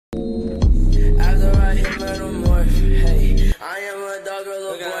I am a dog or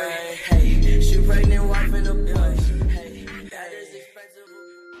little boy. Hey, she pregnant wife in the boy. Hey, that is expensive.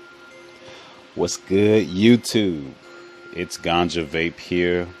 What's good, YouTube? It's Ganja Vape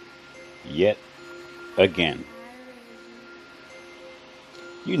here yet again.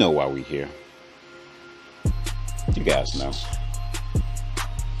 You know why we're here. You guys know.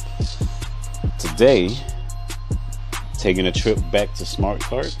 Today, taking a trip back to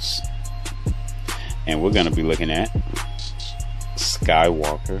Smartcarts, and we're going to be looking at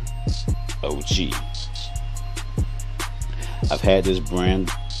Skywalker OG. I've had this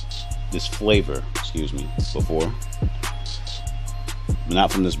flavor, before, but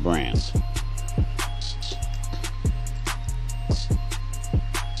not from this brand.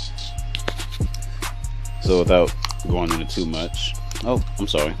 So without going into too much,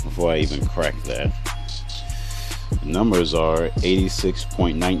 before I even crack that, the numbers are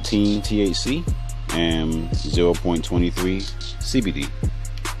 86.19 THC and 0.23 CBD. You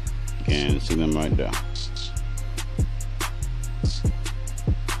can see them right there.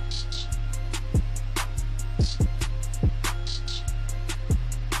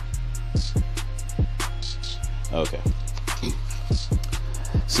 Okay.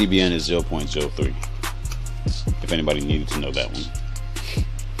 CBN is 0.03. If anybody needed to know that one.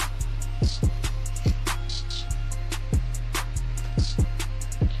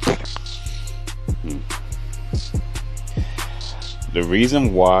 The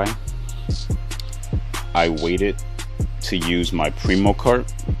reason why I waited to use my Primo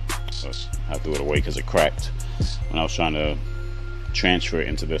cart, I threw it away because it cracked when I was trying to transfer it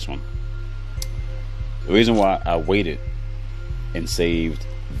into this one. The reason why I waited and saved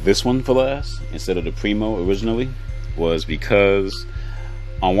this one for last instead of the Primo originally was because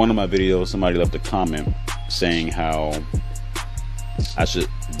on one of my videos somebody left a comment saying how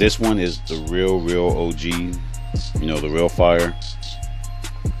this one is the real OG, the real fire,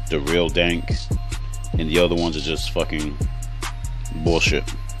 the real dank, and the other ones are just fucking bullshit.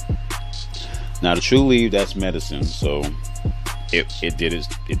 Now the True Leaf, that's medicine, so it did its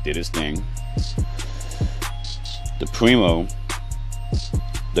thing. The Primo,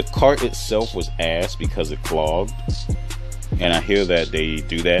 the cart itself was ass because it clogged, and I hear that they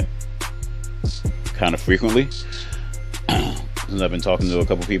do that kind of frequently since I've been talking to a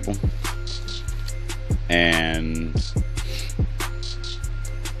couple people. And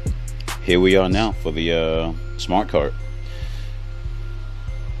here we are now for the smart cart.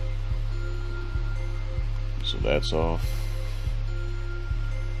 So that's off.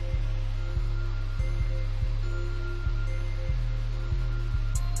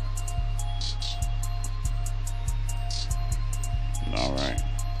 Alright.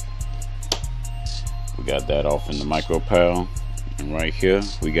 We got that off in the micro pal. And right here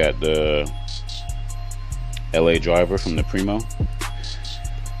we got the LA driver from the Primo.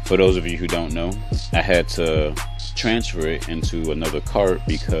 For those of you who don't know, I had to transfer it into another cart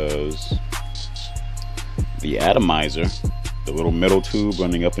because the atomizer, the little metal tube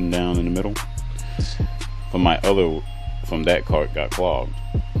running up and down in the middle, from that cart got clogged.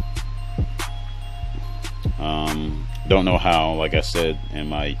 Don't know how. Like I said in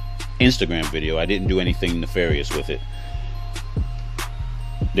my Instagram video, I didn't do anything nefarious with it.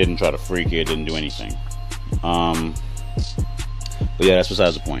 Didn't try to freak it, didn't do anything. But yeah, that's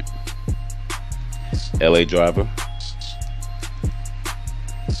besides the point. LA driver.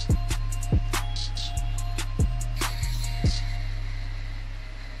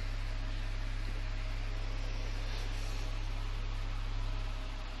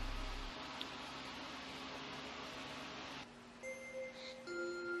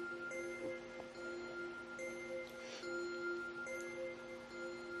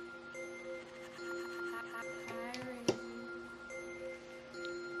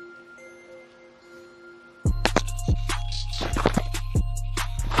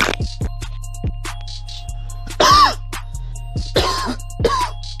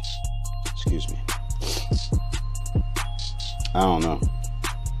 Excuse me. I don't know.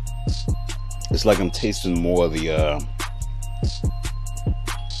 It's like I'm tasting more of the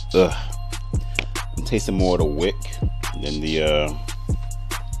I'm tasting more of the wick than the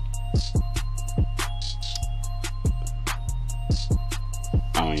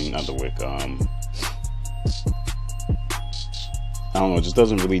not the wick. I don't know, it just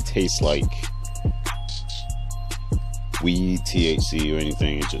doesn't really taste like weed, THC, or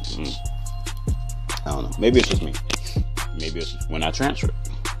anything. It just I don't know. Maybe it's just me. Maybe it's when I transfer it.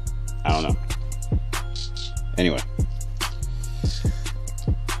 I don't know. Anyway,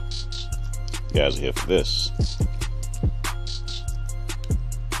 you guys are here for this.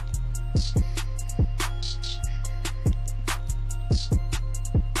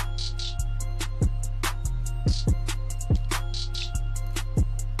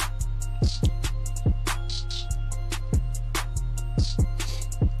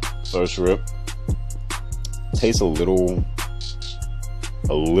 First rip. Tastes a little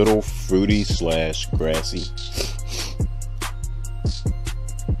fruity slash grassy.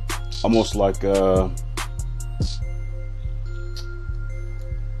 Almost like I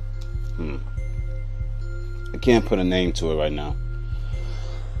can't put a name to it right now.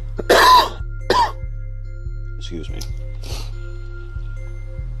 Excuse me.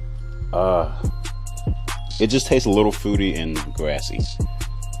 It just tastes a little fruity and grassy.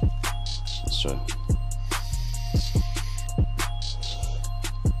 Let's try.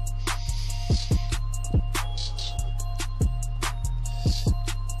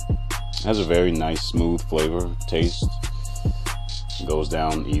 Has a very nice, smooth flavor, taste. Goes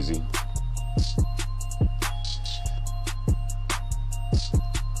down easy.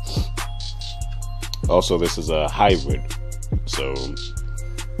 Also, this is a hybrid, so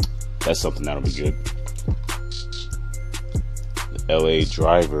that's something that'll be good. The LA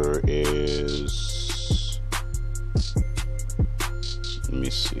driver is, let me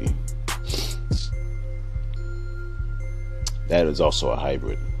see. That is also a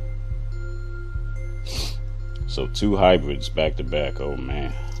hybrid. So 2 hybrids back to back. Oh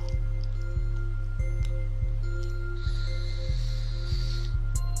man.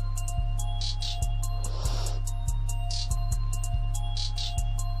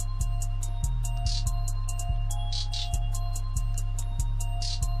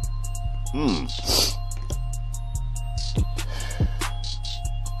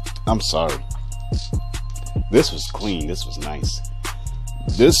 I'm sorry. This was clean. This was nice.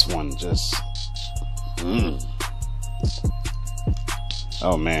 This one just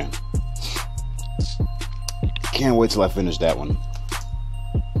oh man, can't wait till I finish that one.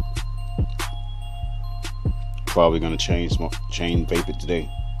 Probably gonna chain vape it today.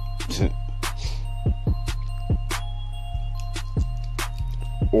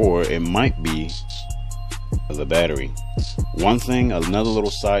 Or it might be the battery. One thing, another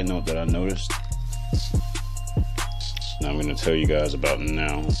little side note that I noticed, and I'm gonna tell you guys about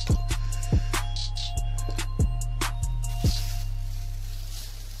now.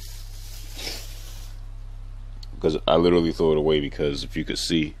 Because I literally threw it away, because if you could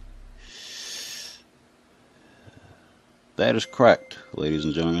see, that is cracked, ladies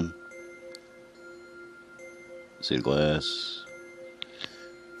and gentlemen. See the glass?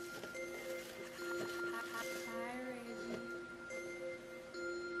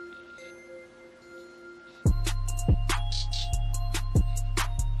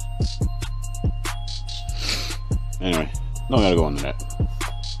 Anyway, not gonna go into that.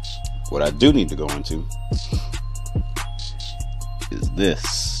 What I do need to go into is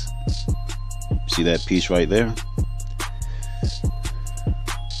this. See that piece right there?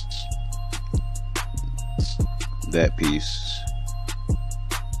 That piece.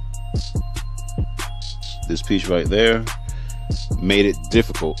 This piece right there made it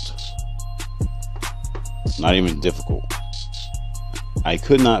difficult. Not even difficult. I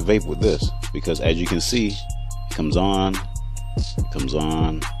could not vape with this because, as you can see, it comes on, it comes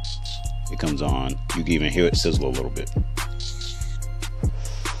on, it comes on. You can even hear it sizzle a little bit.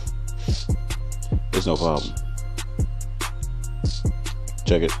 It's no problem.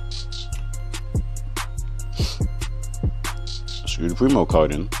 Check it. Screw the Primo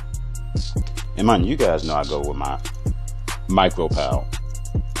card in. And mind you, guys know I go with my micro pal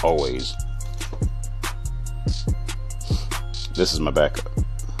always. This is my backup.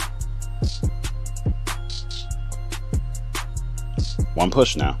 One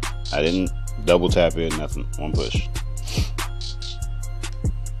push now. I didn't double tap it, nothing. One push.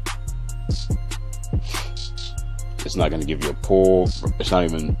 It's not going to give you a pull. It's not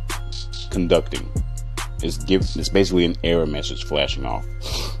even conducting. It's basically an error message flashing off.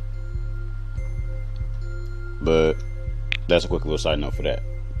 But that's a quick little side note for that.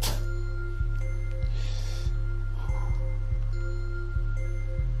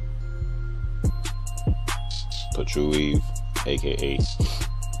 Put True Weave, aka,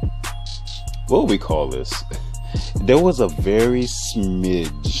 what would we call this? There was a very small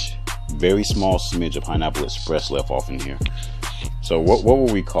smidge of Pineapple Express left off in here. So what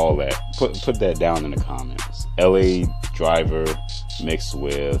would we call that? Put that down in the comments. LA driver mixed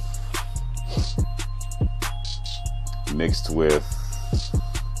with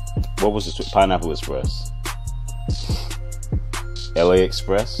what was this? Pineapple Express. LA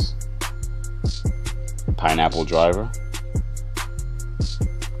Express. Pineapple driver.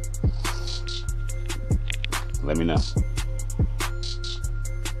 Let me know.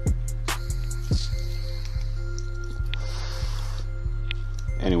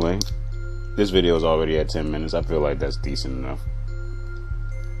 Anyway, this video is already at 10 minutes. I feel like that's decent enough.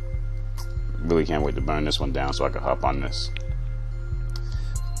 really can't wait to burn this one down so I can hop on this.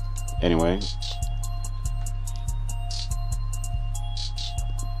 Anyway,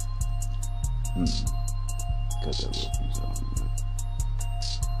 cut that little piece off.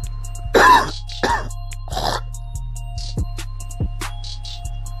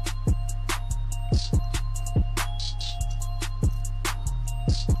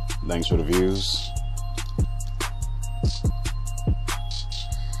 Thanks for the views.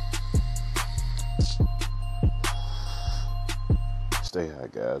 Stay high,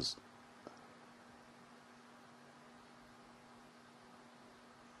 guys.